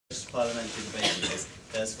parliamentary debating is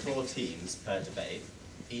there's 4 teams per debate.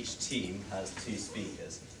 Each team has 2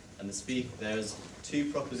 speakers, and there's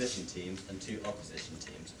 2 proposition teams and 2 opposition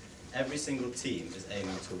teams. Every single team is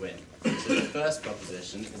aiming to win. So the first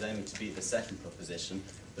proposition is aiming to beat the second proposition,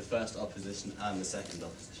 the first opposition and the second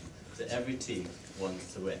opposition. So every team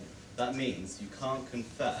wants to win. That means you can't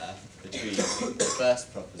confer between the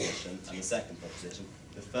first proposition and the second proposition,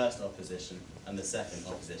 the first opposition and the second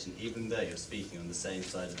opposition, even though you're speaking on the same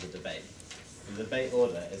side of the debate. The debate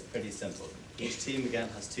order is pretty simple. Each team again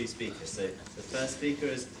has 2 speakers. So the first speaker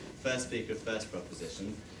is first speaker of first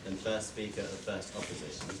proposition, then first speaker of first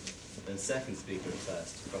opposition, then second speaker of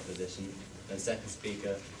first proposition, then second speaker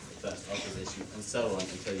of first opposition, and so on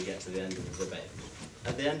until you get to the end of the debate.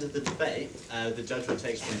 At the end of the debate, the judge will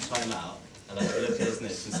take some time out and look at his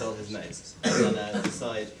notes, consult his notes, and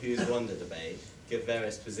decide who's won the debate, give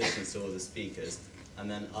various positions to all the speakers, and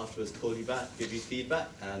then afterwards call you back, give you feedback,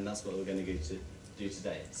 and that's what we're going to do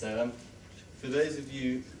today. So for those of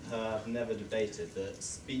you who have never debated, the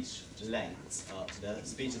speech lengths are,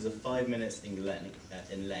 speeches are 5 minutes in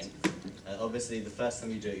length. Obviously, the first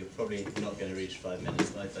time you do it, you're probably not going to reach 5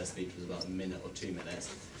 minutes. My first speech was about 1 minute or 2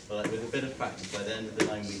 minutes. But with a bit of practice, by the end of the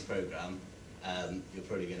 9-week programme, you're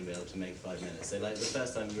probably going to be able to make 5 minutes. So the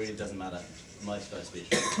first time, it really doesn't matter. My first speech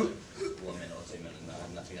was 1 minute or 2 minutes, and I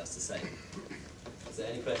have nothing else to say. Is there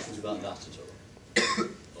any questions about that at all?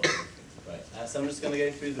 Right, so I'm just going to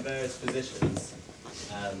go through the various positions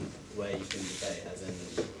where you can debate, as in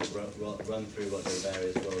run through what the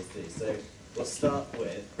various roles do. So we'll start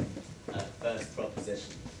with first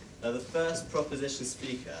proposition. Now the first proposition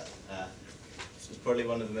speaker is probably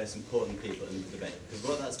one of the most important people in the debate, because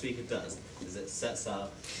what that speaker does is it sets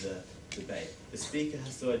out the debate. The speaker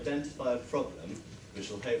has to identify a problem, which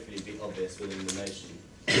will hopefully be obvious within the motion,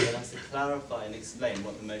 then has to clarify and explain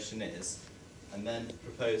what the motion is, and then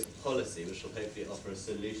propose policy which will hopefully offer a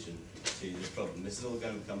solution to this problem. This is all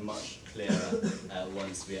going to become much clearer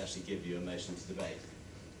once we actually give you a motion to debate.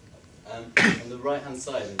 On the right-hand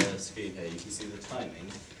side of the screen here, you can see the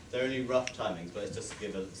timing. They're only rough timings, but it's just to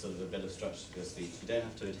give a sort of a bit of structure to your speech. You don't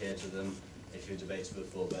have to adhere to them if you've debated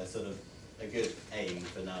before, but it's sort of a good aim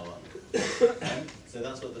for now on. So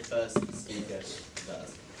that's what the first speaker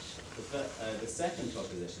does. The second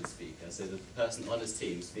proposition speaker, so the person on his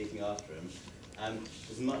team speaking after him,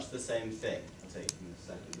 is much the same thing. I'll take you in a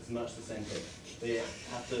second. It's much the same thing. They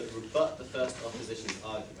have to rebut the first opposition's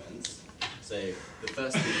arguments. So the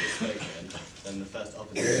first speaker spoken, then the first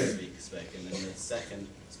opposition speaker spoken, and the second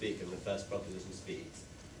speaker of the first proposition speaks.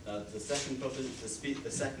 Now the second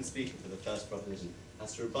speaker for the first proposition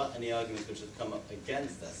has to rebut any arguments which have come up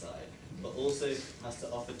against their side, but also has to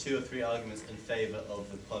offer 2 or 3 arguments in favour of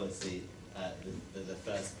the policy that the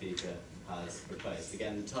first speaker has proposed.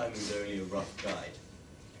 Again, the timings are only a rough guide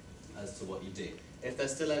as to what you do. If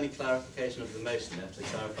there's still any clarification of the motion, you have to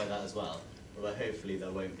clarify that as well. Although hopefully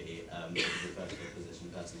there won't be. The first opposition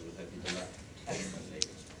person will hopefully do that excellently.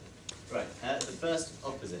 Right, the first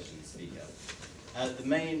opposition speaker. The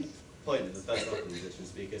main point of the first opposition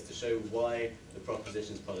speaker is to show why the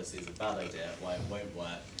proposition's policy is a bad idea, why it won't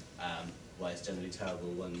work, why it's generally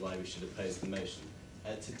terrible, and why we should oppose the motion.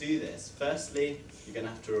 To do this, firstly, you're going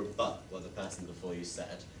to have to rebut what the person before you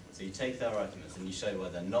said. So you take their arguments and you show why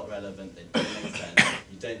they're not relevant, they don't make sense,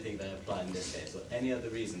 you don't think they apply in this case, or any other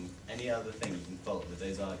reason, any other thing you can fault with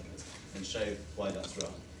those arguments, and show why that's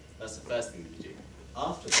wrong. That's the first thing that you do.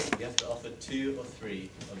 After that, you have to offer 2 or 3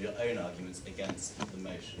 of your own arguments against the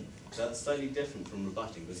motion. So that's slightly different from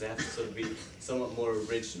rebutting, because they have to sort of be somewhat more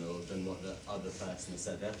original than what the other person has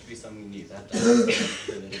said. They have to be something new, they have to add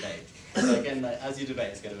something to the debate. So again, as you debate,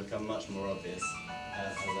 it's going to become much more obvious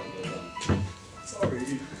as that goes on.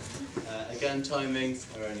 Sorry. Again, timings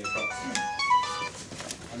are only approximate.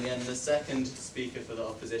 And then the second speaker for the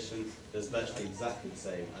opposition does virtually exactly the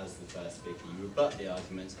same as the first speaker. You rebut the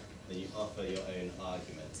argument, then you offer your own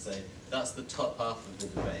argument. So that's the top half of the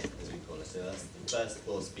debate, as we call it. So that's the first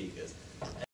 4 speakers.